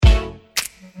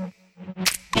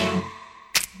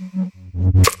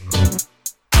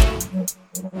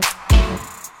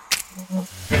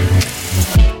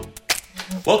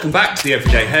Welcome back to The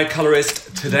Everyday Hair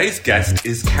Colorist. Today's guest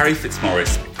is Carrie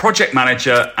Fitzmaurice, project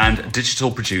manager and digital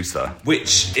producer,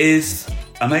 which is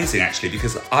amazing actually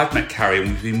because I've met Carrie and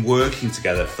we've been working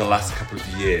together for the last couple of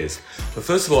years. But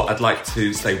first of all, I'd like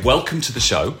to say welcome to the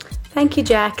show. Thank you,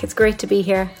 Jack. It's great to be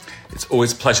here. It's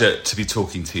always a pleasure to be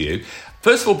talking to you.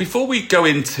 First of all, before we go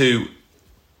into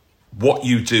what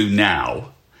you do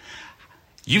now,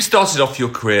 you started off your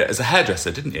career as a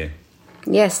hairdresser, didn't you?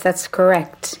 Yes, that's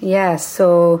correct. Yeah,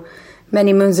 so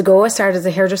many moons ago, I started as a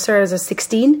hairdresser as I was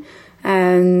 16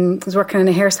 and I was working in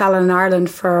a hair salon in Ireland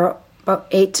for about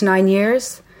 8 to 9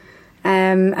 years.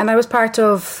 And I was part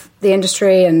of the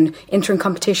industry and entering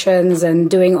competitions and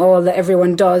doing all that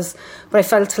everyone does. But I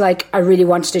felt like I really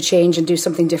wanted to change and do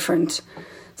something different.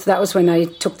 So that was when I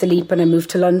took the leap and I moved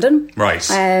to London.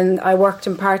 Right. And I worked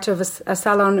in part of a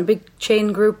salon, a big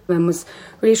chain group, and was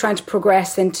really trying to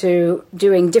progress into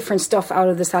doing different stuff out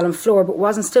of the salon floor,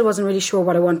 but still wasn't really sure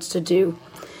what I wanted to do.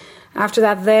 After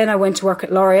that, then I went to work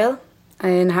at L'Oreal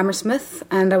in Hammersmith,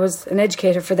 and I was an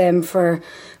educator for them for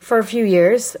a few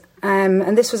years.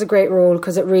 And this was a great role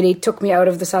because it really took me out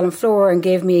of the salon floor and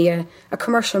gave me a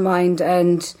commercial mind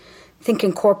and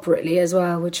thinking corporately as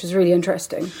well, which was really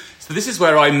interesting. So this is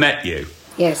where I met you.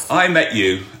 Yes. I met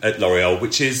you at L'Oreal,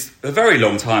 which is a very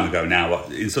long time ago now,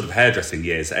 in sort of hairdressing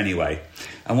years anyway.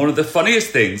 And one of the funniest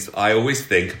things I always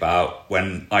think about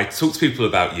when I talk to people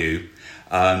about you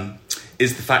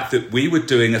is the fact that we were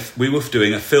doing a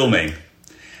filming,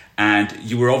 and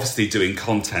you were obviously doing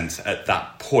content at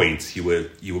that point. You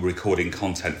were recording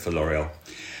content for L'Oreal.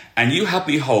 And you had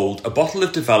me hold a bottle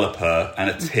of developer and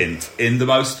a tint in the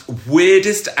most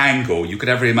weirdest angle you could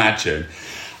ever imagine.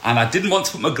 And I didn't want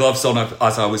to put my gloves on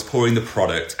as I was pouring the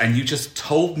product. And you just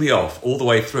told me off all the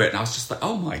way through it. And I was just like,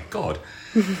 oh my God.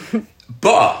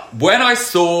 But when I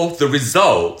saw the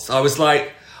results, I was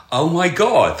like, oh my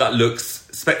God, that looks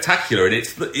spectacular. And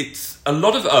it's a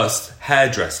lot of us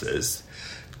hairdressers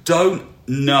don't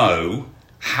know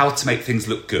how to make things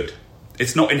look good.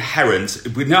 It's not inherent.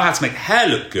 We know how to make hair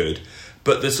look good,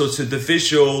 but the sort of the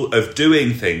visual of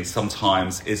doing things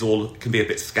sometimes can be a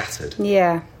bit scattered.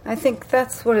 Yeah, I think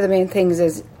that's one of the main things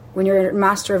is when you're a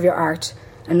master of your art,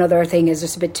 another thing is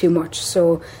just a bit too much.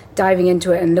 So diving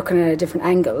into it and looking at it at different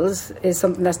angles is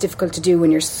something that's difficult to do when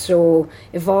you're so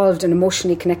evolved and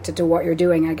emotionally connected to what you're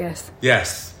doing, I guess.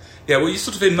 Yes. Yeah, well, you're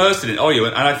sort of immersed in it, are you?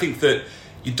 And I think that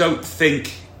you don't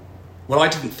think... Well, I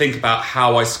didn't think about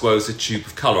how I squoze a tube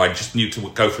of colour. I just knew to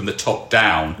go from the top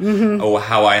down, or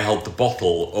how I held the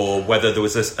bottle, or whether there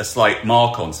was a slight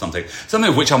mark on something. Something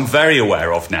of which I'm very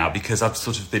aware of now because I've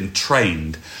sort of been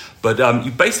trained. But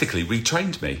you basically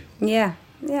retrained me. Yeah,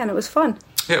 and it was fun.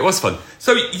 Yeah, it was fun.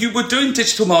 So you were doing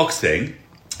digital marketing,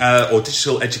 or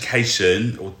digital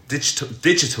education, or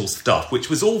digital stuff, which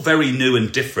was all very new and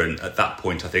different at that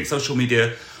point, I think. Social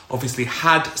media obviously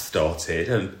had started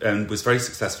and was very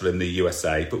successful in the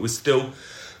USA, but was still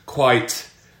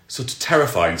quite sort of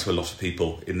terrifying to a lot of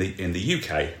people in the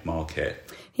UK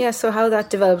market. Yeah, so how that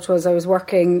developed was I was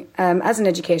working as an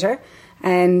educator,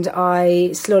 and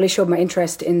I slowly showed my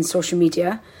interest in social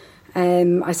media.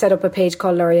 I set up a page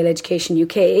called L'Oreal Education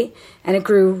UK, and it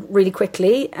grew really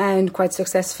quickly and quite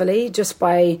successfully just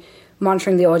by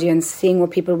monitoring the audience, seeing what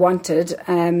people wanted.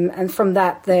 And from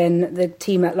that, then the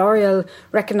team at L'Oreal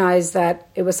recognised that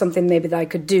it was something maybe that I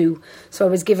could do. So I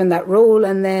was given that role,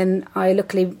 and then I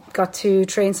luckily got to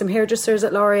train some hairdressers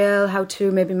at L'Oreal, how to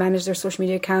maybe manage their social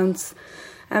media accounts.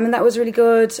 And that was really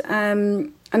good.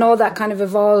 And all that kind of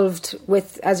evolved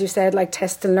with, as you said, like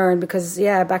test and learn, because,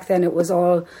 yeah, back then it was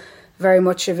all very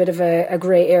much a bit of a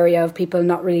grey area of people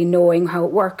not really knowing how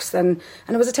it works. And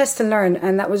it was a test and learn,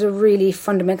 and that was a really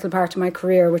fundamental part of my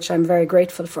career, which I'm very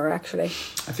grateful for, actually.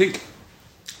 I think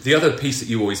the other piece that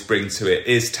you always bring to it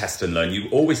is test and learn. You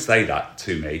always say that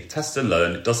to me. Test and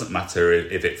learn, it doesn't matter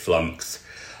if it flunks.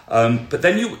 But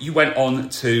then you went on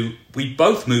to... We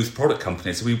both moved product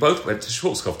companies, so we both went to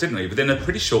Schwarzkopf, didn't we? Within a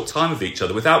pretty short time of each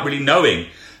other, without really knowing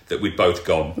that we'd both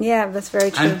gone. Yeah, that's very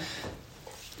true. And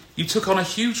you took on a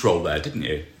huge role there, didn't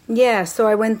you? Yeah, so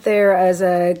I went there as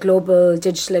a global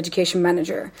digital education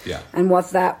manager. Yeah. And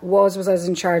what that was I was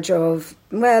in charge of,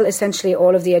 well, essentially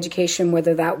all of the education,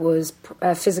 whether that was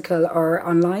physical or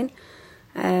online.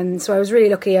 So I was really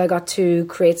lucky. I got to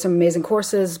create some amazing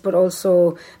courses, but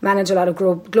also manage a lot of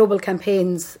global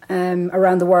campaigns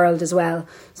around the world as well.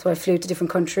 So I flew to different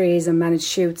countries and managed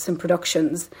shoots and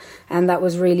productions. And that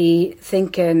was really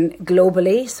thinking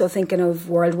globally, so thinking of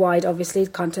worldwide, obviously,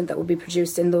 content that would be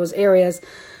produced in those areas,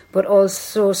 but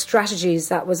also strategies.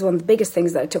 That was one of the biggest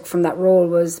things that I took from that role,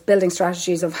 was building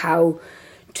strategies of how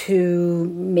to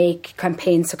make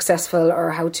campaigns successful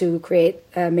or how to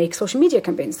make social media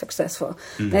campaigns successful.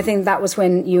 And I think that was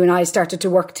when you and I started to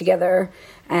work together,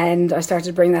 and I started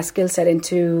to bring that skill set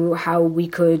into how we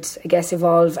could, I guess,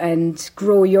 evolve and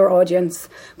grow your audience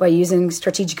by using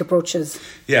strategic approaches.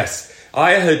 Yes,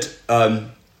 I had...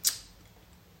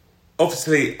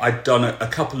 Obviously, I'd done a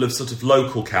couple of sort of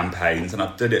local campaigns, and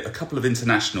I've done a couple of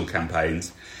international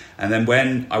campaigns. And then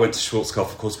when I went to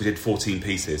Schwarzkopf, of course, we did 14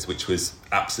 pieces, which was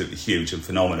absolutely huge and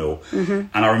phenomenal. And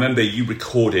I remember you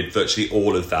recorded virtually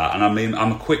all of that. And I mean,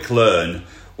 I'm a quick learn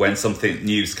when something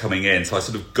new's coming in. So I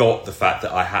sort of got the fact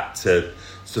that I had to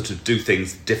sort of do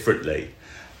things differently.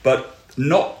 But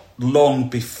not long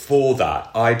before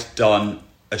that, I'd done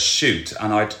a shoot,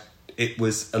 and it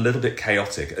was a little bit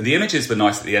chaotic. And the images were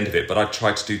nice at the end of it, but I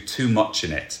tried to do too much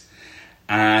in it.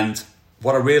 And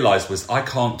what I realised was I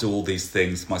can't do all these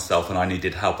things myself, and I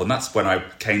needed help. And that's when I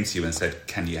came to you and said,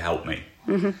 can you help me?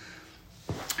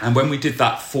 And when we did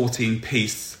that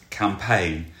 14-piece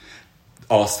campaign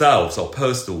ourselves, our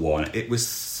personal one, it was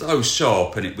so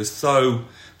sharp, and it was so...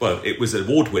 Well, it was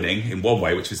award-winning in one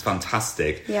way, which was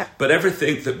fantastic. Yeah. But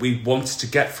everything that we wanted to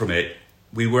get from it,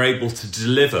 we were able to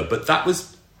deliver. But that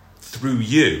was through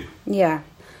you. Yeah.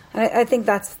 I think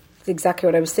that's exactly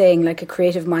what I was saying, like a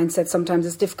creative mindset. Sometimes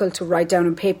it's difficult to write down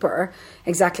on paper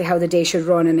exactly how the day should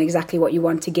run and exactly what you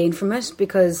want to gain from it,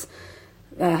 because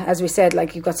as we said,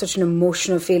 like, you've got such an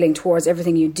emotional feeling towards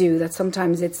everything you do that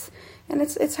sometimes it's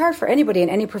hard for anybody in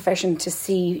any profession to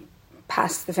see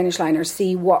past the finish line or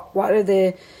see what are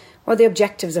the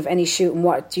objectives of any shoot, and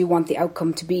what do you want the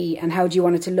outcome to be, and how do you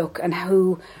want it to look, and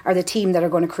who are the team that are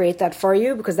going to create that for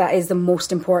you, because that is the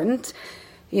most important.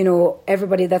 You know,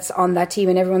 everybody that's on that team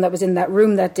and everyone that was in that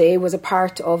room that day was a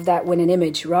part of that winning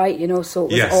image, right? You know, so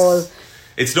it was all...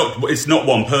 It's not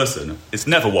one person. It's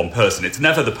never one person. It's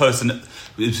never the person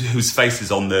whose face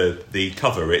is on the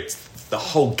cover. It's the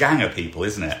whole gang of people,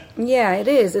 isn't it? Yeah, it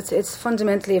is. It's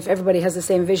fundamentally, if everybody has the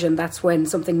same vision, that's when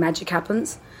something magic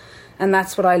happens. And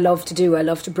that's what I love to do. I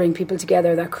love to bring people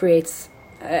together. That creates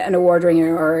an award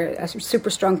winner or a super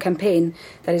strong campaign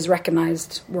that is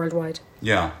recognised worldwide.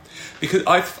 Yeah, because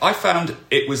I found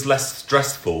it was less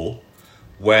stressful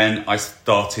when I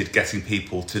started getting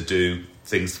people to do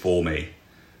things for me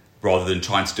rather than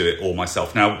trying to do it all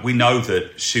myself. Now, we know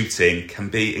that shooting can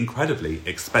be incredibly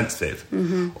expensive,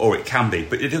 or it can be,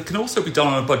 but it can also be done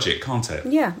on a budget, can't it?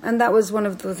 Yeah, and that was one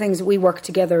of the things we worked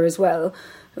together as well,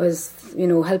 was, you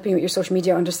know, helping with your social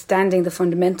media, understanding the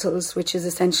fundamentals, which is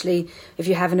essentially, if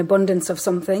you have an abundance of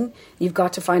something, you've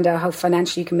got to find out how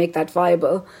financially you can make that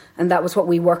viable. And that was what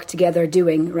we worked together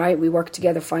doing, right? We worked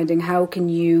together finding how can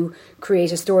you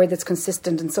create a story that's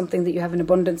consistent and something that you have an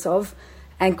abundance of,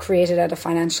 and create it at a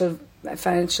financial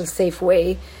safe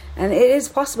way. And it is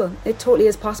possible. It totally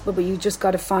is possible, but you just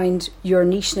got to find your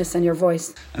nicheness and your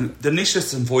voice. And the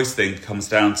nicheness and voice thing comes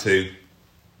down to,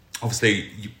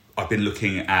 obviously, I've been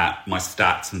looking at my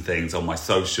stats and things on my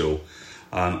social,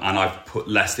 and I've put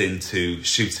less into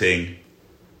shooting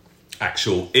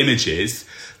actual images,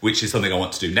 which is something I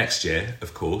want to do next year,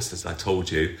 of course, as I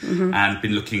told you, and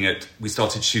been looking at, we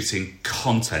started shooting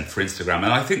content for Instagram.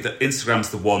 And I think that Instagram's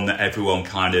the one that everyone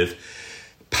kind of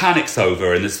panics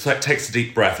over and takes a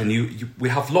deep breath. And we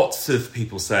have lots of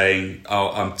people saying,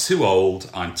 oh, I'm too old,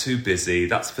 I'm too busy,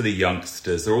 that's for the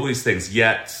youngsters. There are all these things,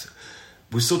 yet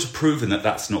we've sort of proven that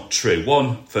that's not true.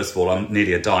 One, first of all, I'm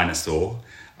nearly a dinosaur,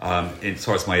 as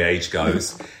far as my age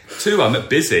goes. Two, I'm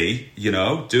busy, you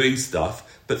know, doing stuff.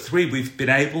 But three, we've been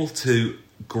able to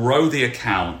grow the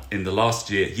account in the last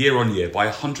year on year, by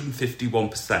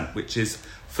 151%, which is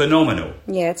phenomenal.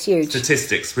 Yeah, it's huge.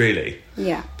 Statistics, really.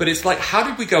 Yeah. But it's like, how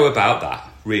did we go about that,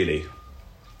 really?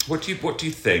 What do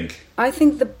you think? I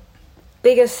think the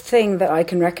biggest thing that I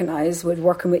can recognise with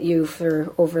working with you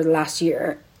for over the last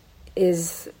year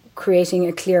is creating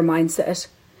a clear mindset,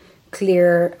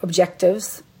 clear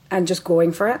objectives, and just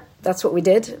going for it. That's what we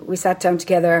did. We sat down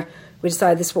together, we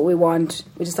decided this is what we want,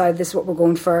 we decided this is what we're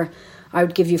going for. I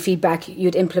would give you feedback,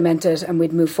 you'd implement it, and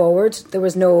we'd move forward. There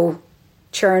was no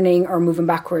churning or moving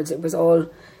backwards. It was all,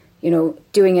 you know,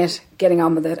 doing it, getting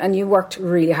on with it. And you worked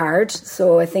really hard.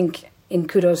 So I think, in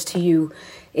kudos to you,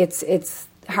 it's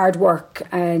hard work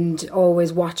and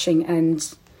always watching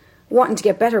and wanting to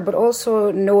get better, but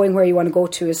also knowing where you want to go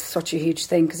to is such a huge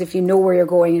thing. Because if you know where you're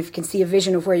going, if you can see a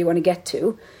vision of where you want to get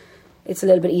to, it's a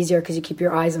little bit easier because you keep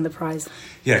your eyes on the prize.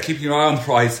 Yeah, keeping your eye on the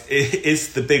prize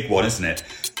is the big one, isn't it?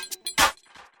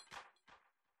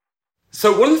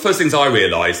 So one of the first things I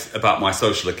realised about my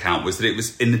social account was that it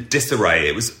was in disarray.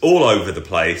 It was all over the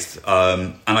place.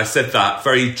 And I said that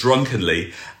very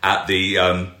drunkenly at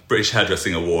the British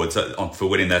Hairdressing Awards for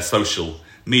winning their social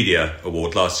Media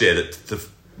Award last year that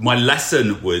my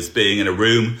lesson was being in a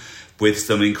room with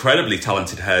some incredibly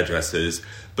talented hairdressers,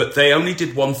 but they only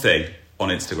did one thing on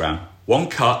Instagram. One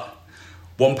cut,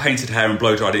 one painted hair and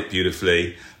blow-dried it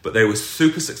beautifully, but they were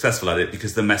super successful at it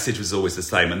because the message was always the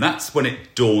same. And that's when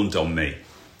it dawned on me.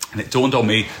 And it dawned on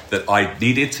me that I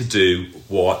needed to do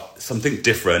something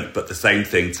different, but the same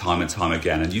thing time and time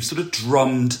again. And you've sort of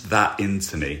drummed that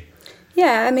into me.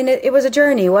 Yeah, I mean, it was a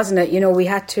journey, wasn't it? You know, we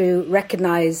had to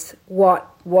recognise what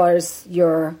was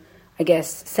your, I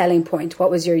guess, selling point.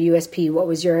 What was your USP? What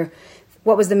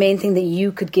was the main thing that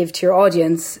you could give to your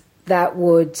audience that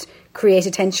would create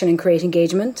attention and create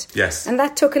engagement? Yes. And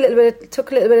that took a little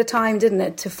bit of time, didn't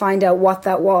it, to find out what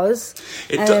that was?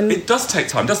 It does take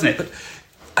time, doesn't it? But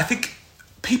I think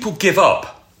people give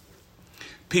up.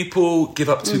 People give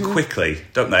up too quickly,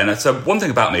 don't they? And so one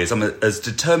thing about me is I'm as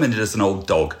determined as an old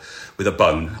dog with a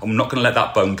bone. I'm not going to let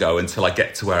that bone go until I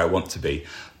get to where I want to be.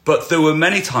 But there were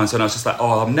many times when I was just like,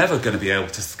 oh, I'm never going to be able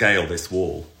to scale this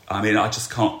wall. I mean, I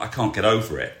can't get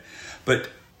over it. But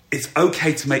it's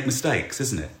okay to make mistakes,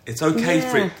 isn't it? It's okay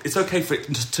for it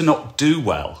to not do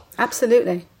well.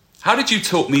 Absolutely. How did you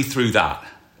talk me through that?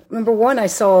 Number one,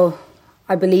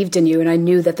 I believed in you and I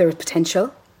knew that there was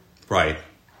potential. Right.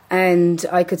 And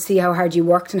I could see how hard you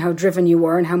worked and how driven you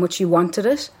were and how much you wanted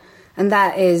it. And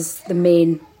that is the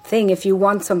main thing. If you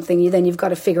want something, then you've got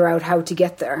to figure out how to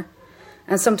get there.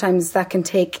 And sometimes that can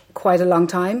take quite a long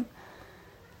time.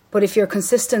 But if you're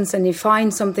consistent and you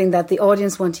find something that the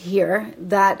audience want to hear,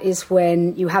 that is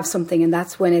when you have something, and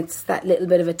that's when it's that little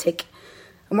bit of a tick.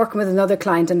 I'm working with another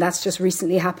client, and that's just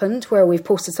recently happened, where we've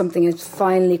posted something and it's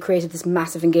finally created this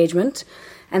massive engagement.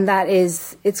 And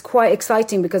it's quite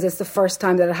exciting because it's the first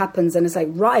time that it happens. And it's like,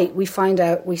 right, we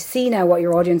see now what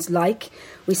your audience like.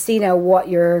 We see now what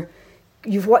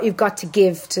you've got to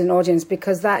give to an audience,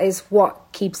 because that is what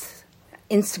keeps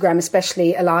Instagram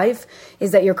especially alive,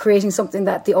 is that you're creating something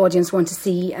that the audience want to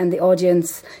see and the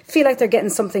audience feel like they're getting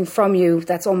something from you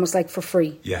that's almost like for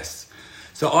free. Yes.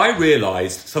 So I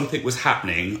realised something was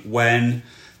happening when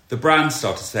the brand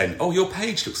started saying, oh, your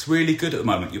page looks really good at the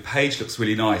moment. Your page looks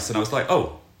really nice. And I was like,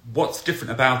 oh, what's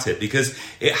different about it? Because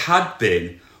it had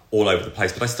been all over the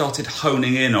place, but I started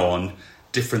honing in on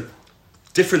different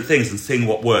things and seeing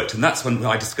what worked. And that's when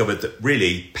I discovered that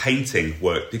really painting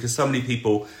worked, because so many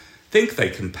people think they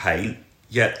can paint,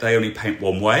 yet they only paint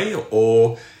one way,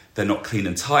 or they're not clean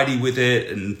and tidy with it,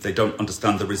 and they don't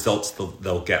understand the results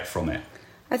they'll get from it.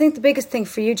 I think the biggest thing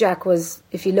for you, Jack, was,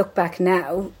 if you look back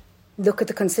now, look at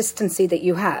the consistency that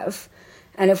you have.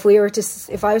 And if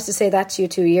I was to say that to you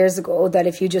 2 years ago, that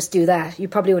if you just do that, you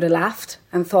probably would have laughed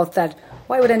and thought that,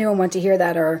 why would anyone want to hear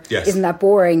that, or yes, isn't that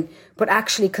boring? But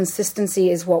actually, consistency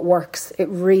is what works. It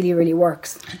really, really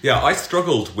works. Yeah, I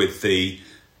struggled with the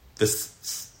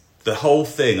whole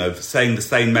thing of saying the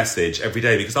same message every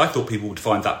day, because I thought people would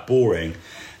find that boring.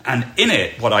 And in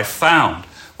it, what I found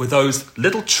were those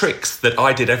little tricks that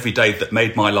I did every day that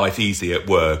made my life easy at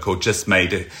work, or just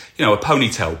made a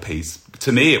ponytail piece.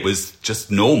 To me, it was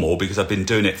just normal because I've been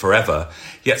doing it forever.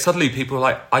 Yet suddenly people were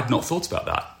like, I'd not thought about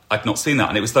that. I'd not seen that.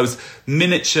 And it was those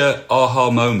miniature aha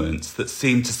moments that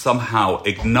seemed to somehow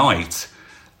ignite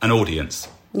an audience.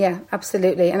 Yeah,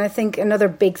 absolutely. And I think another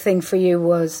big thing for you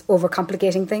was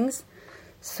overcomplicating things.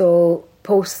 So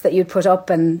posts that you'd put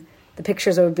up and the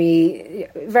pictures would be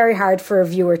very hard for a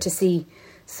viewer to see.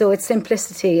 So it's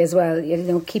simplicity as well,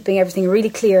 keeping everything really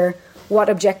clear,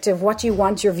 what you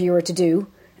want your viewer to do,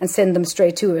 and send them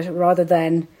straight to it, rather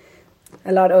than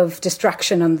a lot of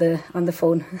distraction on the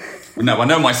phone. Now, I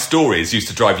know my stories used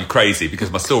to drive you crazy because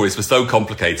my stories were so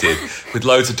complicated with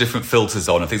loads of different filters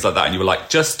on and things like that, and you were like,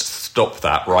 just stop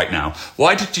that right now.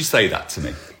 Why did you say that to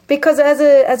me? Because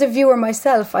as a viewer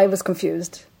myself, I was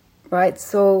confused, right?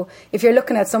 So if you're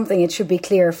looking at something, it should be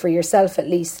clear for yourself at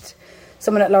least.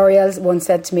 Someone at L'Oreal once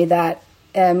said to me that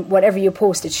whatever you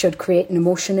post, it should create an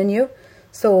emotion in you.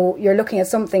 So you're looking at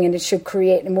something and it should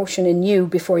create emotion in you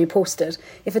before you post it.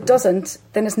 If it doesn't,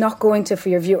 then it's not going to for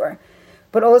your viewer.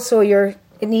 But also it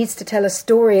needs to tell a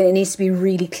story, and it needs to be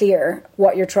really clear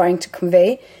what you're trying to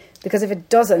convey. Because if it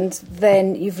doesn't,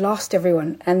 then you've lost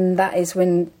everyone. And that is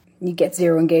when you get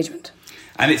zero engagement.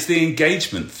 And it's the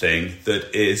engagement thing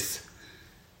that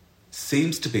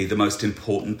seems to be the most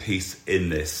important piece in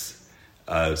this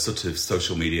sort of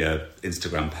social media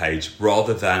Instagram page,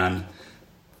 rather than,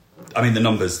 I mean, the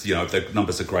numbers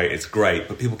are great, it's great,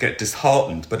 but people get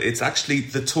disheartened. But it's actually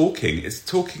it's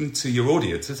talking to your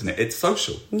audience, isn't it? It's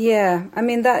social. Yeah, I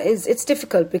mean, it's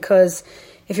difficult, because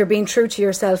if you're being true to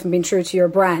yourself and being true to your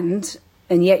brand,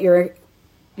 and yet you're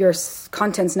your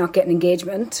content's not getting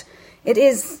engagement, it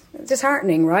is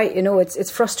disheartening, right? You know,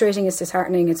 it's frustrating, it's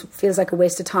disheartening, it feels like a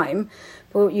waste of time.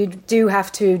 But you do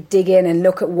have to dig in and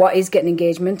look at what is getting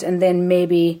engagement and then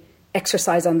maybe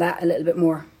exercise on that a little bit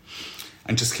more.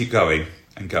 And just keep going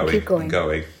and going and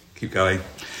going. Keep going.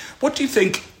 What do you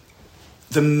think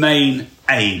the main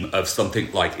aim of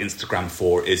something like Instagram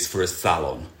is for a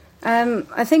salon?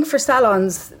 I think for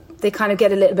salons, they kind of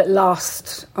get a little bit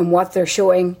lost on what they're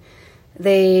showing.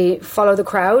 They follow the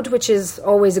crowd, which is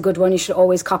always a good one. You should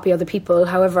always copy other people.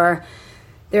 However,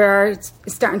 it's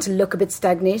starting to look a bit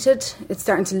stagnated. It's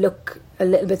starting to look a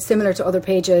little bit similar to other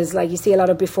pages. Like you see a lot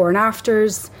of before and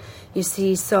afters. You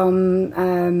see some,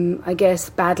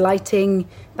 bad lighting,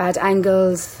 bad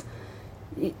angles.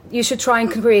 You should try and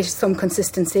create some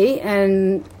consistency,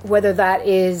 and whether that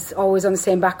is always on the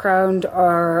same background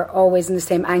or always in the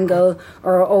same angle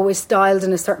or always styled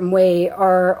in a certain way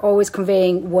or always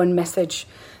conveying one message.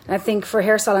 And I think for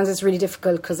hair salons it's really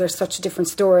difficult because there's such a different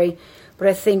story, but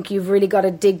I think you've really got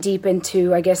to dig deep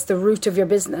into, I guess, the root of your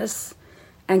business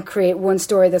and create one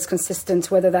story that's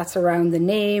consistent, whether that's around the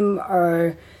name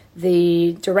or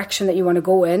the direction that you want to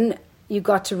go in. You've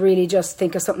got to really just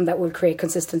think of something that will create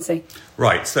consistency.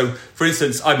 Right. So, for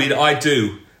instance, I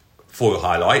do foil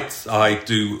highlights, I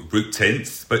do root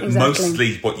tints, but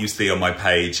mostly what you see on my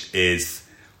page is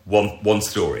one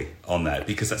story on there,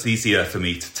 because that's easier for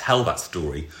me to tell that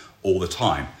story all the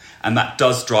time. And that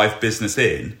does drive business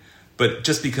in. But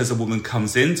just because a woman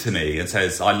comes in to me and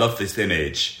says, I love this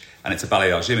image, and it's a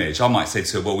balayage image, I might say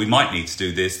to her, well, we might need to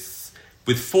do this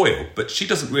with foil. But she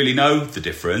doesn't really know the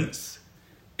difference.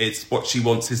 It's what she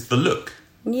wants is the look.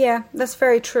 Yeah, that's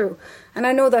very true. And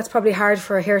I know that's probably hard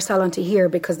for a hair salon to hear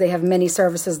because they have many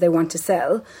services they want to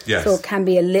sell. Yes. So it can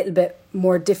be a little bit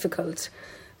more difficult.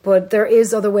 But there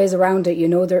is other ways around it, you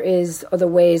know. There is other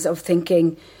ways of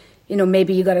thinking. You know,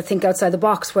 maybe you got to think outside the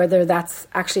box, whether that's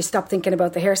actually stop thinking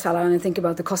about the hair salon and think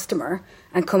about the customer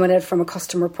and come at it from a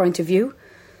customer point of view.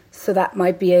 So that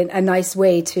might be a nice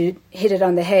way to hit it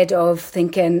on the head of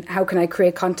thinking, how can I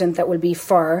create content that will be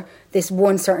for this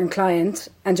one certain client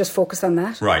and just focus on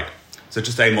that? Right. So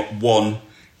just aim at one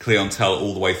clientele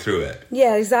all the way through it.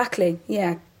 Yeah, exactly.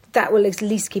 Yeah. That will at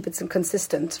least keep it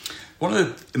consistent. One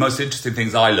of the most interesting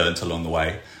things I learned along the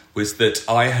way was that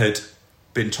I had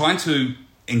been trying to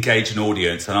engage an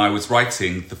audience and I was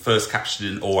writing the first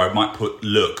caption, or I might put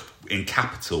look in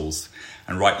capitals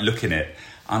and write look in it.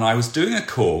 And I was doing a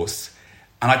course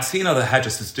and I'd seen other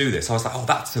hairdressers do this. I was like, oh,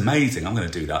 that's amazing. I'm going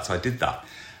to do that. So I did that.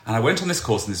 And I went on this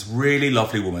course and this really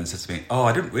lovely woman said to me, oh,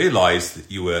 I didn't realise that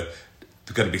you were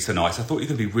going to be so nice. I thought you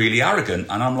were going to be really arrogant.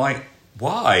 And I'm like,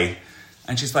 why?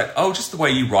 And she's like, oh, just the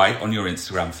way you write on your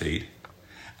Instagram feed.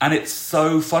 And it's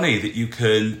so funny that you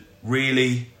can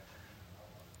really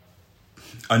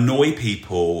annoy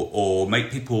people or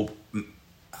make people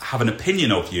have an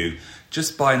opinion of you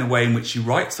just by the way in which you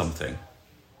write something.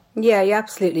 Yeah, you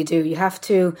absolutely do. You have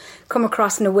to come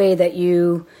across in a way that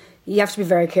you have to be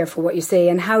very careful what you say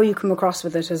and how you come across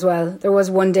with it as well. There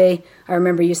was one day, I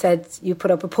remember you said you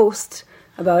put up a post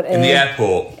about... in the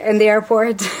airport. In the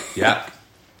airport. Yeah.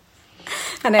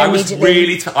 And I was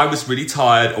really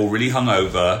tired or really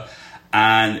hungover,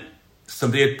 and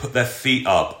somebody had put their feet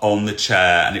up on the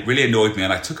chair and it really annoyed me,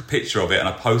 and I took a picture of it and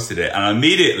I posted it, and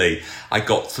immediately I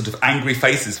got sort of angry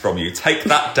faces from you. Take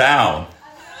that down.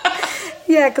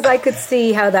 Yeah, because I could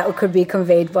see how that could be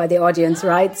conveyed by the audience,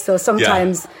 right? So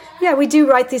sometimes, yeah, we do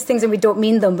write these things and we don't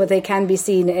mean them, but they can be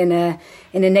seen in a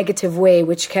negative way,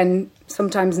 which can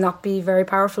sometimes not be very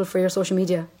powerful for your social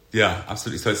media. Yeah,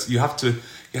 absolutely. So you have to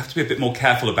be a bit more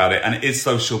careful about it, and it is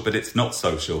social, but it's not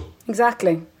social.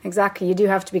 Exactly. You do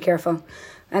have to be careful,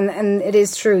 and it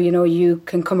is true. You know, you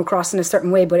can come across in a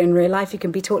certain way, but in real life, you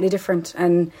can be totally different,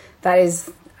 and that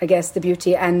is, I guess, the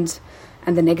beauty and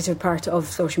the negative part of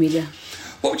social media.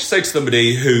 What would you say to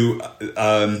somebody who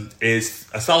is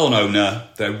a salon owner?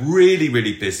 They're really,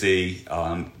 really busy.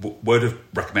 Word of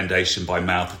recommendation by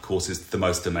mouth, of course, is the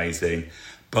most amazing.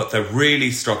 But they're really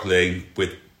struggling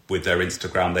with their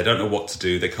Instagram. They don't know what to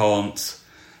do. They can't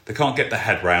get their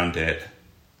head around it.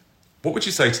 What would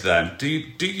you say to them? Do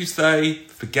you say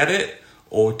forget it,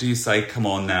 or do you say come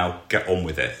on now, get on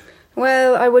with it?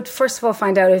 Well, I would first of all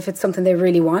find out if it's something they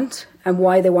really want and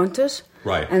why they want it.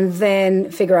 Right. And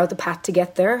then figure out the path to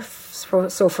get there.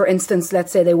 So for instance,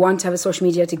 let's say they want to have a social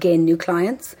media to gain new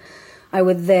clients. I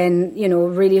would then,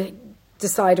 really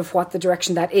decide of what the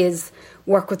direction that is,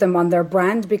 work with them on their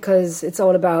brand, because it's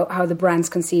all about how the brand's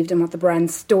conceived and what the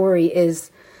brand story is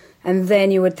And then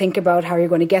you would think about how you're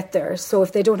going to get there. So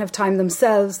if they don't have time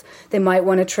themselves, they might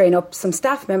want to train up some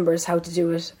staff members how to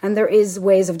do it. And there is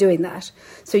ways of doing that.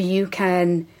 So you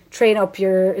can train up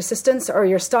your assistants or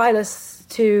your stylists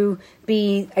to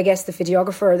be, I guess, the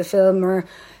videographer or the filmer,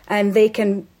 and they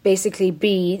can basically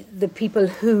be the people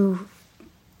who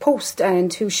post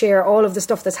and who share all of the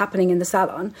stuff that's happening in the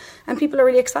salon. And people are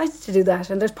really excited to do that.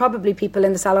 And there's probably people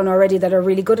in the salon already that are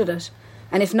really good at it.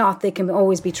 And if not, they can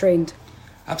always be trained.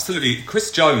 Absolutely.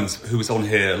 Chris Jones, who was on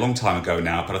here a long time ago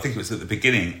now, but I think it was at the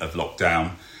beginning of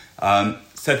lockdown,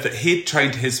 said that he'd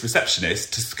trained his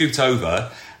receptionist to scoot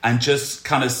over and just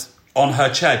kind of on her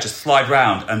chair, just slide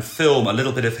round and film a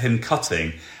little bit of him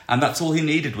cutting. And that's all he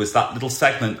needed was that little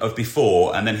segment of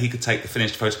before, and then he could take the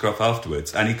finished photograph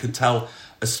afterwards, and he could tell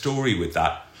a story with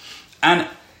that. And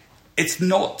it's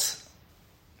not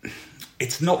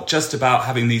just about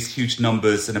having these huge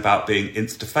numbers and about being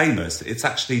Insta famous. It's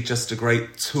actually just a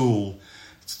great tool,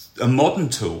 a modern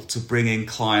tool to bring in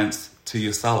clients to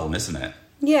your salon, isn't it?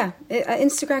 Yeah,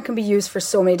 Instagram can be used for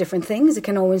so many different things. It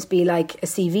can always be like a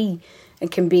CV. It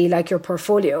can be like your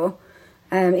portfolio.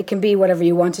 It can be whatever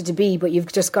you want it to be, but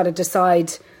you've just got to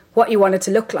decide what you want it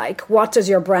to look like. What does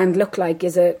your brand look like?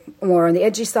 Is it more on the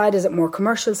edgy side? Is it more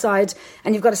commercial side?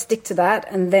 And you've got to stick to that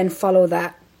and then follow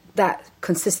that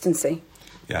consistency.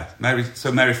 Yeah, Mary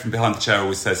from behind the chair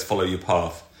always says, follow your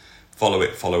path. Follow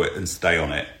it and stay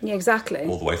on it. Yeah, exactly.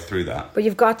 All the way through that. But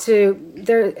you've got to,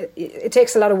 it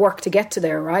takes a lot of work to get to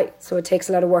there, right? So it takes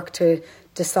a lot of work to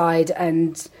decide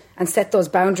and set those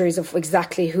boundaries of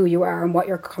exactly who you are and what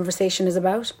your conversation is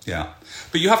about. Yeah.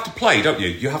 But you have to play, don't you?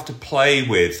 You have to play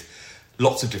with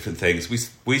lots of different things.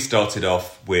 We started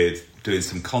off with doing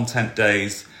some content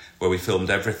days where we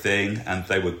filmed everything, and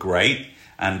they were great,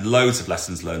 and loads of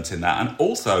lessons learnt in that. And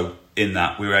also in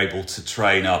that, we were able to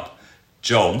train up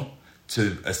John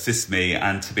to assist me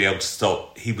and to be able to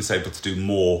start. He was able to do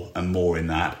more and more in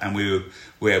that, and we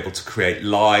were able to create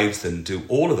lives and do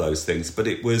all of those things. But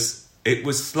it was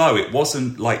slow. It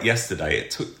wasn't like yesterday.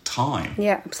 It took time.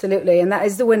 Yeah, absolutely. And that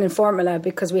is the winning formula,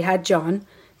 because we had John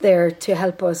there to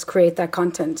help us create that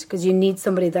content, because you need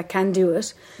somebody that can do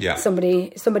it. Yeah.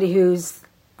 Somebody who's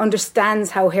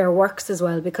understands how hair works as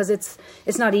well, because it's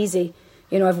not easy.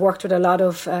 You know, I've worked with a lot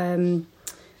of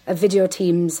video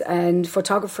teams and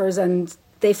photographers, and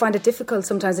they find it difficult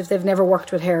sometimes if they've never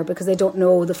worked with hair, because they don't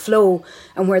know the flow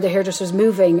and where the hairdresser's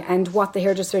moving and what the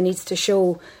hairdresser needs to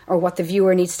show or what the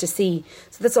viewer needs to see.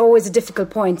 So that's always a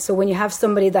difficult point. So when you have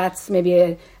somebody that's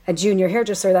maybe a junior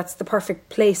hairdresser, that's the perfect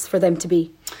place for them to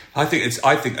be. I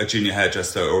think a junior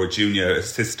hairdresser or a junior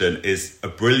assistant is a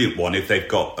brilliant one if they've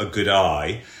got a good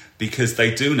eye, because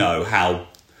they do know how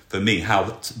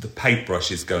the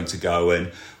paintbrush is going to go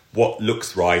and what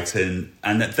looks right, and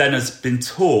then has been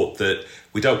taught that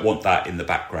we don't want that in the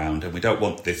background and we don't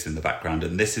want this in the background,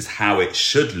 and this is how it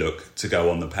should look to go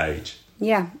on the page.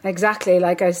 Yeah, exactly.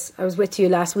 Like I was with you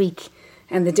last week,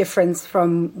 and the difference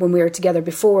from when we were together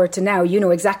before to now, you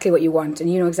know exactly what you want and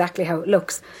you know exactly how it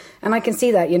looks. And I can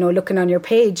see that, you know, looking on your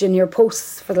page and your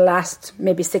posts for the last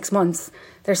maybe 6 months,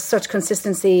 there's such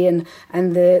consistency, and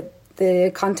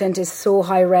the content is so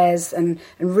high res and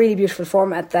really beautiful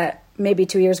format that maybe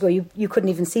 2 years ago you couldn't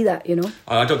even see that, you know.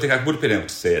 I don't think I would have been able to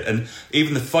see it. And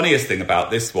even the funniest thing about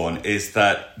this one is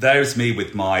that there's me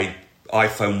with my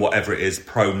iPhone, whatever it is,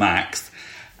 Pro Max,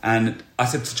 and I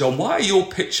said to John, why are your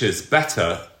pictures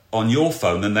better on your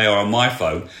phone than they are on my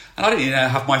phone? And I didn't even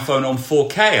have my phone on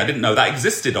 4K. I didn't know that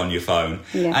existed on your phone.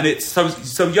 Yeah. And it's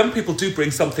so young people do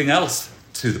bring something else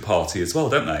to the party as well,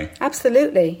 don't they?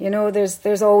 Absolutely. You know,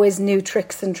 there's always new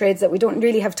tricks and trades that we don't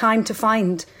really have time to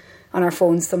find on our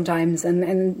phones sometimes,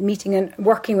 and meeting and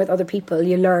working with other people,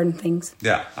 you learn things.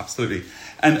 Yeah, absolutely.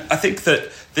 And I think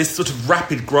that this sort of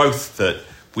rapid growth that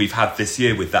we've had this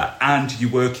year with that, and you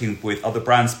working with other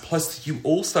brands, plus you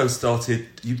also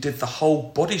you did the whole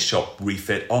Body Shop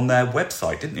refit on their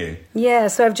website, didn't you? Yeah,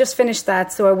 so I've just finished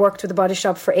that. So I worked with the Body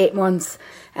Shop for 8 months,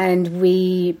 and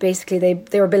we basically,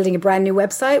 they were building a brand new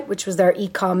website, which was their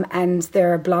e-com and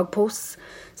their blog posts.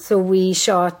 So we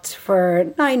shot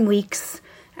for 9 weeks,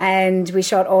 and we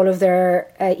shot all of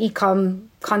their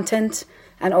e-com content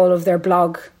and all of their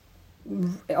blog,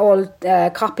 all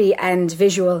copy and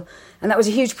visual. And that was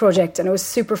a huge project, and it was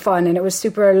super fun, and it was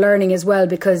super learning as well,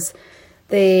 because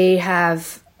they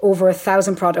have over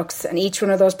 1,000 products, and each one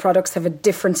of those products have a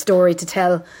different story to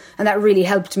tell. And that really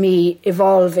helped me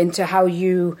evolve into how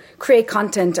you create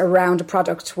content around a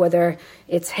product, whether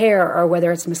it's hair or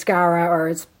whether it's mascara or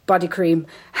it's body cream,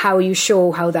 how you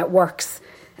show how that works.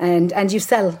 And you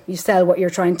sell what you're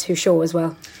trying to show as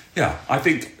well. Yeah, I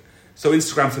think so.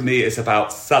 Instagram for me is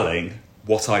about selling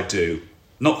what I do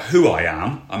not who I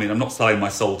am. I mean, I'm not selling my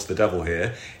soul to the devil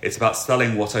here. It's about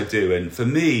selling what I do. And for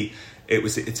me,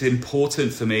 it's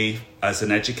important for me as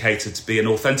an educator to be an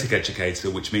authentic educator,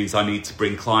 which means I need to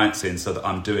bring clients in so that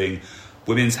I'm doing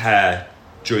women's hair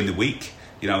during the week,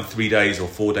 3 days or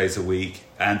 4 days a week.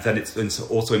 And then it's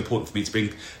also important for me to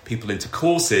bring people into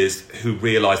courses who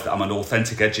realise that I'm an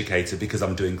authentic educator because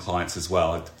I'm doing clients as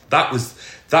well. That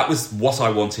was what I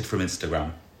wanted from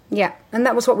Instagram. Yeah, and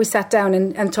that was what we sat down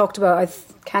and talked about. I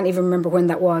can't even remember when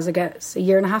that was. I guess a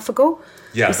year and a half ago.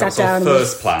 Yeah, we that was our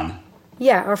first plan.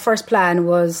 Yeah, our first plan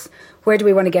was, where do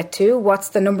we want to get to? What's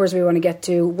the numbers we want to get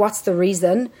to? What's the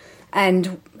reason?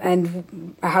 And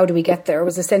how do we get there? It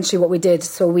was essentially what we did.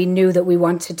 So we knew that we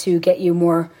wanted to get you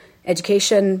more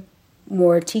education,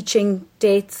 more teaching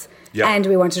dates, and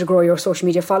we wanted to grow your social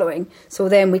media following. So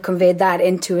then we conveyed that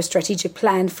into a strategic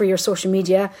plan for your social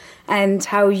media, and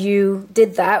how you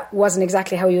did that wasn't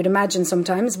exactly how you would imagine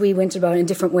sometimes. We went about it in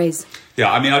different ways.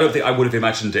 Yeah, I mean, I don't think I would have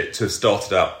imagined it to have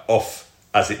started out off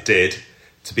as it did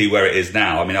to be where it is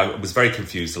now. I mean, I was very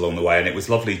confused along the way, and it was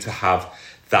lovely to have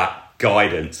that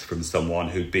guidance from someone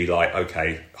who'd be like,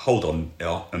 okay, hold on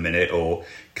a minute, or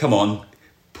come on,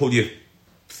 pull your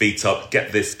feet up,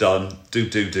 get this done,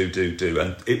 do.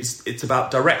 And it's about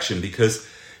direction, because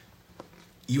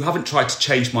you haven't tried to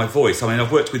change my voice. I mean,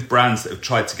 I've worked with brands that have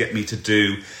tried to get me to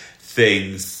do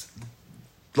things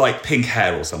like pink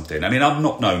hair or something. I mean, I'm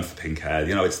not known for pink hair.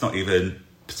 It's not even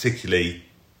particularly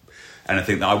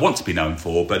anything that I want to be known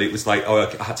for, but it was like, I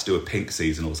had to do a pink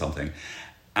season or something.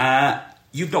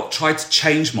 You've not tried to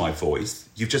change my voice.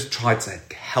 You've just tried to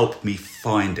help me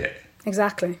find it.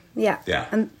 Exactly. Yeah. Yeah.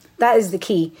 And that is the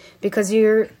key, because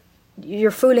you're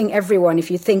fooling everyone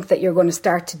if you think that you're going to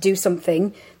start to do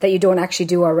something that you don't actually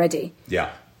do already. Yeah.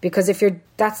 Because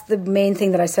that's the main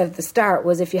thing that I said at the start,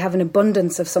 was if you have an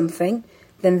abundance of something,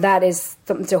 then that is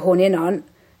something to hone in on,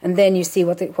 and then you see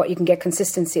what you can get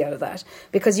consistency out of that.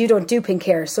 Because you don't do pink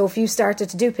hair, so if you started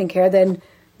to do pink hair, then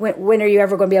when are you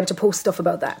ever going to be able to post stuff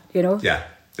about that? Yeah.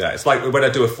 It's like when I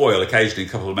do a foil, occasionally a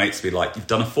couple of mates will be like, you've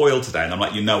done a foil today, and I'm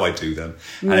like, I do them,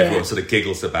 and everyone sort of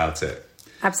giggles about it.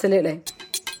 Absolutely.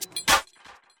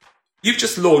 You've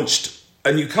just launched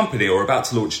a new company, or about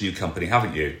to launch a new company,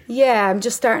 haven't you? Yeah, I'm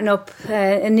just starting up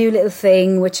a new little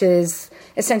thing, which is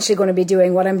essentially going to be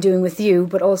doing what I'm doing with you,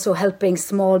 but also helping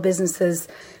small businesses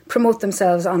promote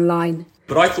themselves online.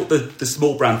 But I thought the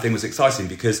small brand thing was exciting,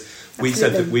 because we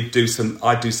said that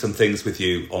I'd do some things with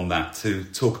you on that to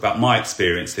talk about my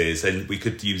experiences, and we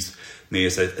could use me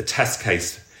as a test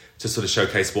case to sort of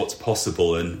showcase what's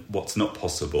possible and what's not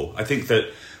possible. I think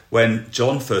that when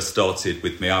John first started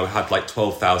with me, I had like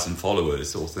 12,000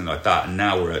 followers or something like that, and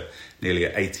now we're nearly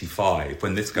at 85.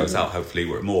 When this goes out, hopefully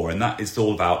we're at more, and that is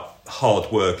all about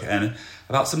hard work and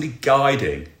about somebody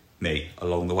guiding me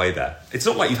along the way there. It's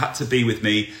not like you've had to be with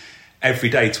me every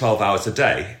day, 12 hours a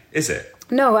day, is it?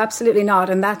 No, absolutely not.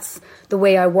 And that's the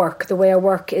way I work. The way I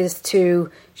work is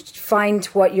to find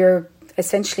what you're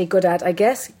essentially good at, I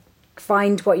guess.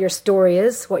 Find what your story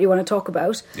is, what you want to talk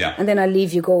about, and then I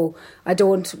leave you go. I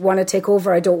don't want to take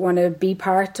over. I don't want to be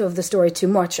part of the story too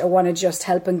much. I want to just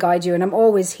help and guide you. And I'm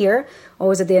always here,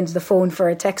 always at the end of the phone for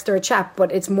a text or a chat,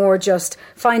 but it's more just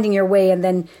finding your way, and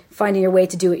then finding your way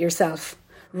to do it yourself,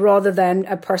 rather than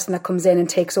a person that comes in and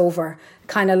takes over,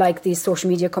 kind of like these social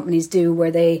media companies do,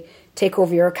 where they take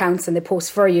over your accounts and they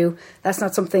post for you. That's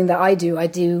not something that I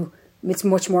do. It's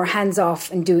much more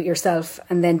hands-off and do it yourself,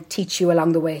 and then teach you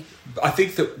along the way. I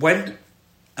think that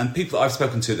and people that I've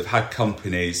spoken to that have had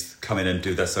companies come in and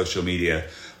do their social media,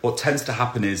 what tends to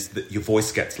happen is that your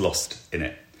voice gets lost in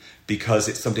it, because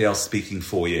it's somebody else speaking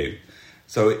for you.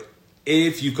 So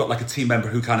if you've got like a team member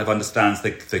who kind of understands,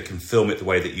 they can film it the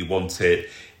way that you want it,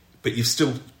 but you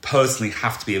still personally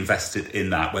have to be invested in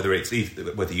that, whether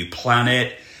you plan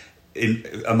it in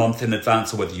a month in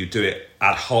advance or whether you do it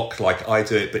ad hoc like I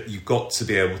do it, but you've got to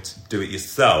be able to do it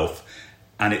yourself.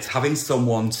 And it's having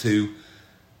someone to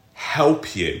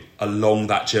help you along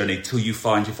that journey till you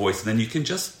find your voice, and then you can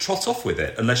just trot off with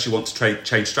it, unless you want to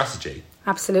change strategy.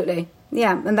 Absolutely.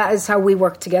 Yeah, and that is how we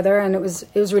work together, and it was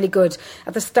really good.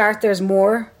 At the start, there's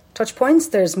more touch points,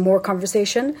 there's more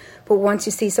conversation, but once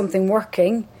you see something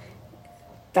working,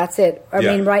 that's it. I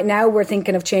mean, right now we're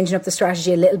thinking of changing up the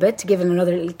strategy a little bit to give it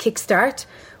another little kickstart.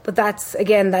 But that's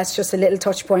just a little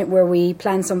touch point where we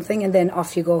plan something and then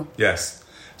off you go. Yes.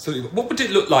 So what would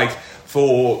it look like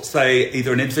for, say,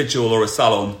 either an individual or a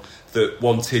salon that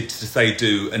wanted to, say,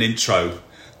 do an intro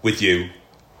with you?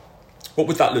 What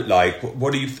would that look like?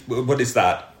 What is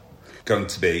that going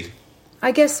to be?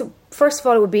 I guess, first of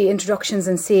all, it would be introductions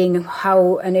and seeing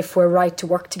how and if we're right to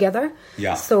work together.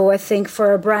 Yeah. So I think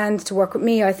for a brand to work with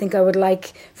me, I think I would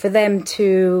like for them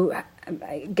to,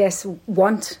 I guess,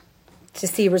 want to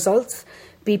see results,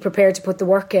 be prepared to put the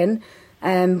work in,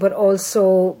 but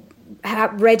also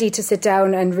ready to sit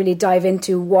down and really dive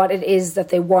into what it is that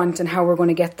they want and how we're going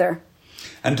to get there.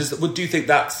 And do you think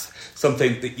that's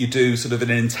something that you do sort of in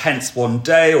an intense one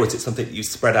day, or is it something that you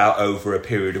spread out over a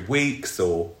period of weeks?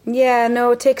 Or Yeah,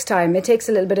 no, it takes time. It takes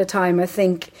a little bit of time. I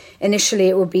think initially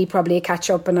it would be probably a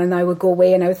catch up, and then I would go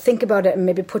away and I would think about it and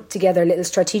maybe put together a little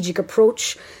strategic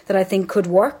approach that I think could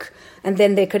work, and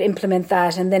then they could implement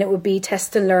that, and then it would be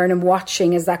test and learn and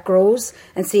watching as that grows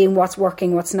and seeing what's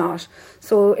working, what's not.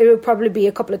 So it would probably be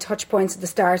a couple of touch points at the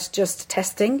start, just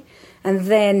testing, and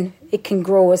then it can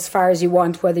grow as far as you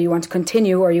want, whether you want to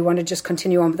continue or you want to just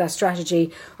continue on with that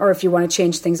strategy, or if you want to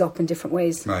change things up in different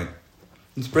ways. Right.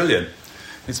 It's brilliant.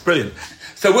 It's brilliant.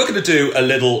 So we're going to do a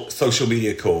little social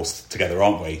media course together,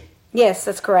 aren't we? Yes,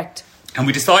 that's correct. And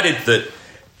we decided that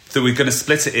we're going to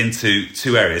split it into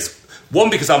two areas. One,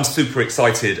 because I'm super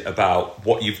excited about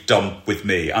what you've done with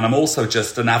me, and I'm also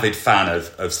just an avid fan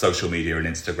of social media and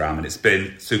Instagram, and it's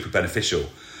been super beneficial.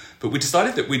 But we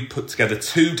decided that we'd put together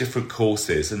two different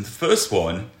courses, and the first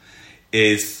one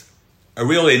is a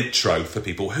real intro for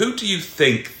people. Who do you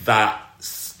think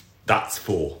that's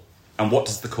for, and what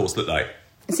does the course look like?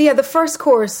 So yeah, the first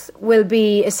course will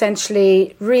be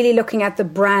essentially really looking at the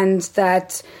brand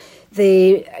that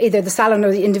either the salon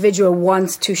or the individual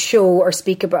wants to show or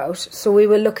speak about. So we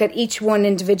will look at each one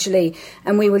individually,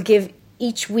 and we will give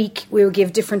each week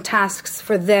different tasks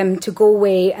for them to go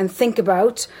away and think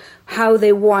about how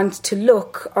they want to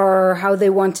look or how they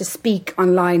want to speak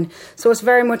online. So it's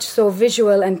very much so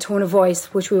visual and tone of voice,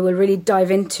 which we will really dive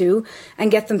into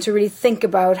and get them to really think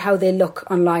about how they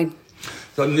look online.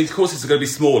 So these courses are going to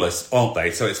be smaller, aren't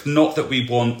they? So it's not that we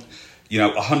want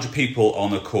 100 people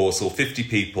on a course or 50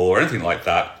 people or anything like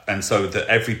that, and so that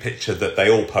every picture that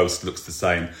they all post looks the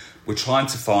same. We're trying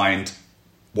to find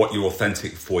what your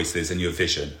authentic voice is and your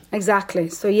vision. Exactly.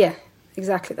 So yeah,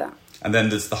 exactly that. And then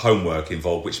there's the homework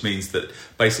involved, which means that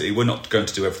basically we're not going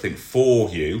to do everything for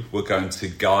you. We're going to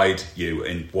guide you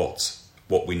in what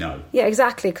we know. Yeah,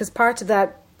 exactly. Because part of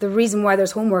that, the reason why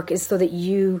there's homework is so that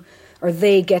you or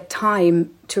they get time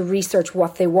to research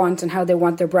what they want and how they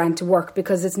want their brand to work,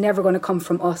 because it's never going to come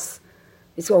from us.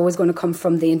 It's always going to come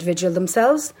from the individual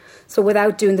themselves. So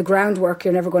without doing the groundwork,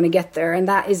 you're never going to get there. And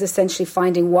that is essentially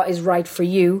finding what is right for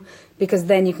you, because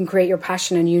then you can create your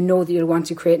passion and you know that you'll want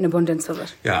to create an abundance of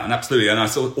it. Yeah, and absolutely. And I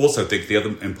also think the other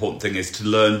important thing is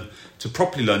to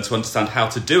properly learn to understand how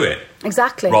to do it.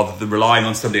 Exactly. Rather than relying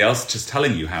on somebody else just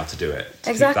telling you how to do it.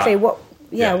 Exactly. What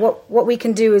we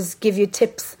can do is give you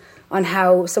tips on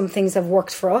how some things have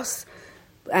worked for us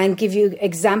and give you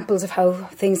examples of how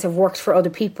things have worked for other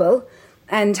people,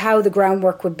 and how the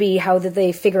groundwork would be, how did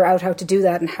they figure out how to do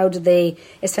that, and how did they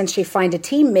essentially find a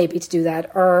team maybe to do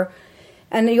that.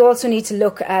 And you also need to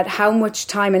look at how much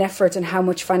time and effort and how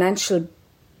much financial,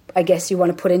 I guess, you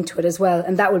want to put into it as well.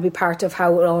 And that would be part of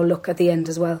how it will all look at the end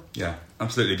as well. Yeah,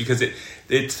 absolutely. Because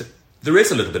there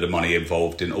is a little bit of money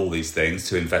involved in all these things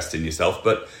to invest in yourself.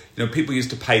 But, people used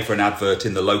to pay for an advert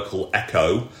in the local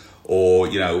Echo or,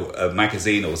 a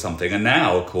magazine or something. And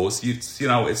now, of course,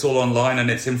 it's all online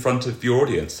and it's in front of your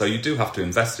audience. So you do have to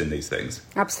invest in these things.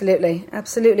 Absolutely.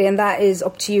 Absolutely. And that is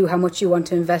up to you how much you want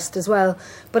to invest as well.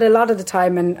 But a lot of the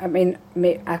time, and I mean,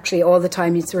 actually all the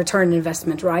time, it's a return on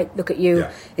investment, right? Look at you.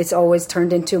 Yeah. It's always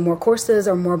turned into more courses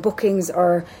or more bookings,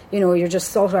 or, you're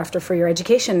just sought after for your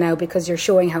education now because you're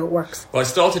showing how it works. Well, I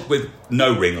started with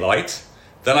no ring light.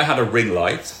 Then I had a ring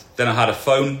light. Then I had a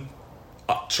phone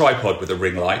tripod with a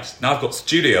ring light. Now I've got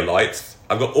studio lights.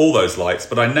 I've got all those lights,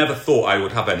 but I never thought I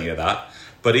would have any of that.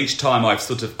 But each time I've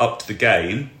sort of upped the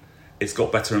game, it's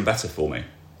got better and better for me.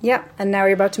 Yeah, and now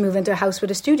you're about to move into a house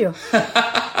with a studio.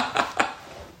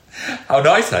 How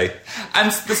nice, eh?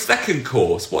 And the second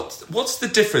course, what's the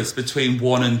difference between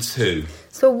 1 and 2?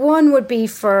 So 1 would be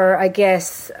for, I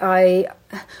guess, I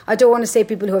don't want to say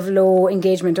people who have low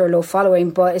engagement or low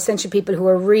following, but essentially people who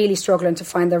are really struggling to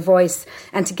find their voice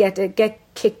and to get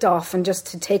kicked off and just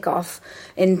to take off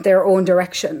in their own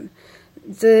direction.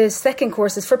 The second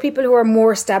course is for people who are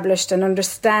more established and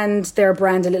understand their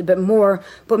brand a little bit more,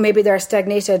 but maybe they're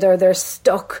stagnated or they're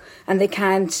stuck and they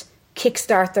can't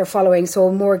kickstart their following.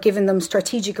 So more giving them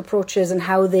strategic approaches and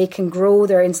how they can grow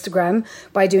their Instagram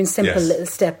by doing simple little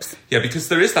steps. Yeah, because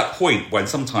there is that point when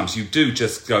sometimes you do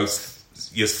just go,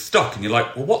 you're stuck and you're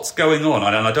like, well, what's going on?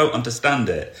 And I don't understand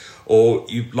it. Or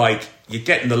you're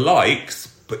getting the likes,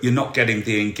 but you're not getting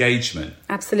the engagement.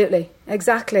 Absolutely,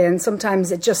 exactly. And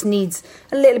sometimes it just needs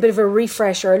a little bit of a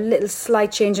refresh or a little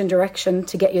slight change in direction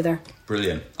to get you there.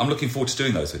 Brilliant. I'm looking forward to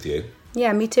doing those with you.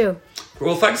 Yeah, me too.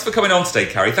 Well, thanks for coming on today,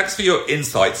 Carrie. Thanks for your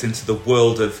insights into the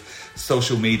world of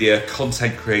social media,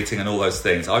 content creating and all those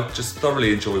things. I just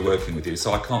thoroughly enjoy working with you,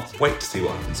 so I can't wait to see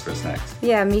what happens for us next.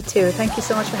 Yeah, me too. Thank you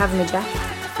so much for having me, Jack.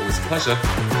 Always a pleasure.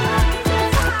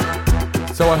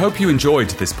 So I hope you enjoyed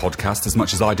this podcast as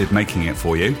much as I did making it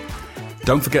for you.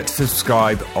 Don't forget to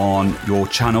subscribe on your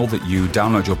channel that you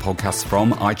download your podcasts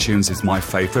from. iTunes is my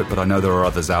favourite, but I know there are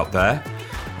others out there.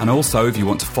 And also, if you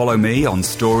want to follow me on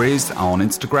stories on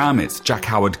Instagram, it's Jack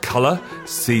Howard Colour,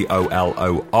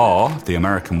 C-O-L-O-R, the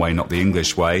American way, not the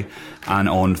English way. And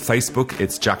on Facebook,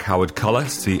 it's Jack Howard Colour,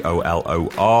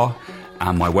 C-O-L-O-R.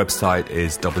 And my website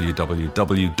is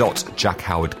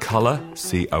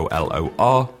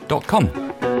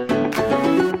www.jackhowardcolour.com.